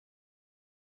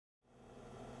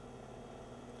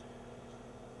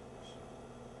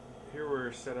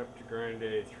we're set up to grind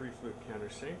a 3 flute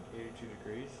countersink, 82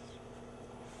 degrees.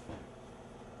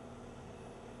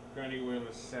 Grinding wheel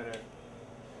is set at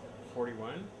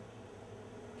 41.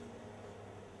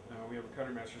 We have a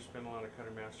Cuttermaster spindle on a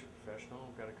Cuttermaster Professional.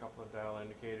 We've got a couple of dial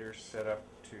indicators set up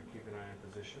to keep an eye on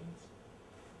positions.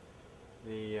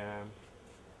 We're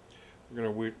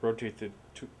going to rotate the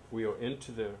wheel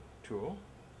into the tool.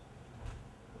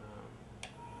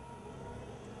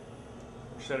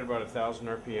 We're set at about 1,000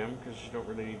 RPM because you don't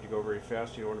really need to go very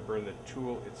fast. You don't want to burn the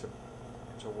tool. It's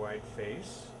a wide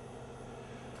face.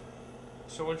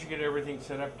 So once you get everything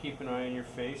set up, keep an eye on your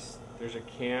face. There's a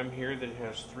cam here that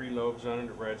has 3 lobes on it.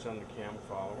 It rides on the cam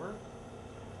follower.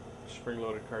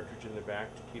 Spring-loaded cartridge in the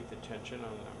back to keep the tension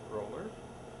on the roller.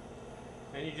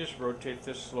 And you just rotate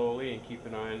this slowly and keep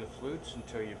an eye on the flutes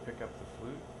until you pick up the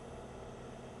flute.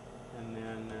 And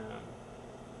then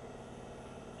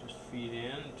just feed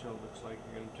in until it looks like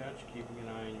you're going to touch, keeping an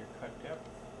eye on your cut depth.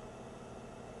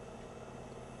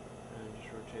 And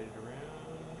just rotate it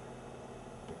around.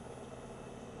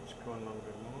 Just going a little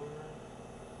bit more.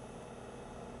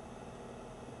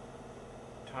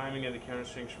 Timing of the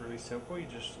countersink is really simple. You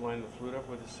just line the flute up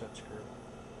with a set screw.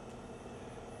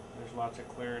 There's lots of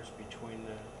clearance between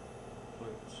the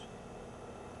flutes.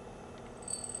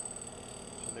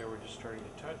 So there we're just starting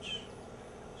to touch.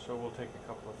 So we'll take a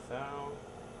couple of thou.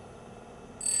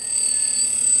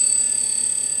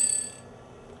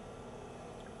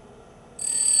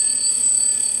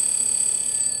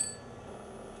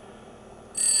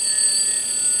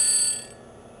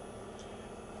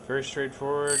 Very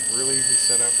straightforward, really easy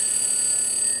setup.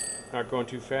 Not going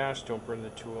too fast, don't burn the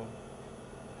tool.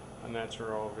 And that's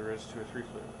all there is to a 3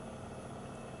 flute.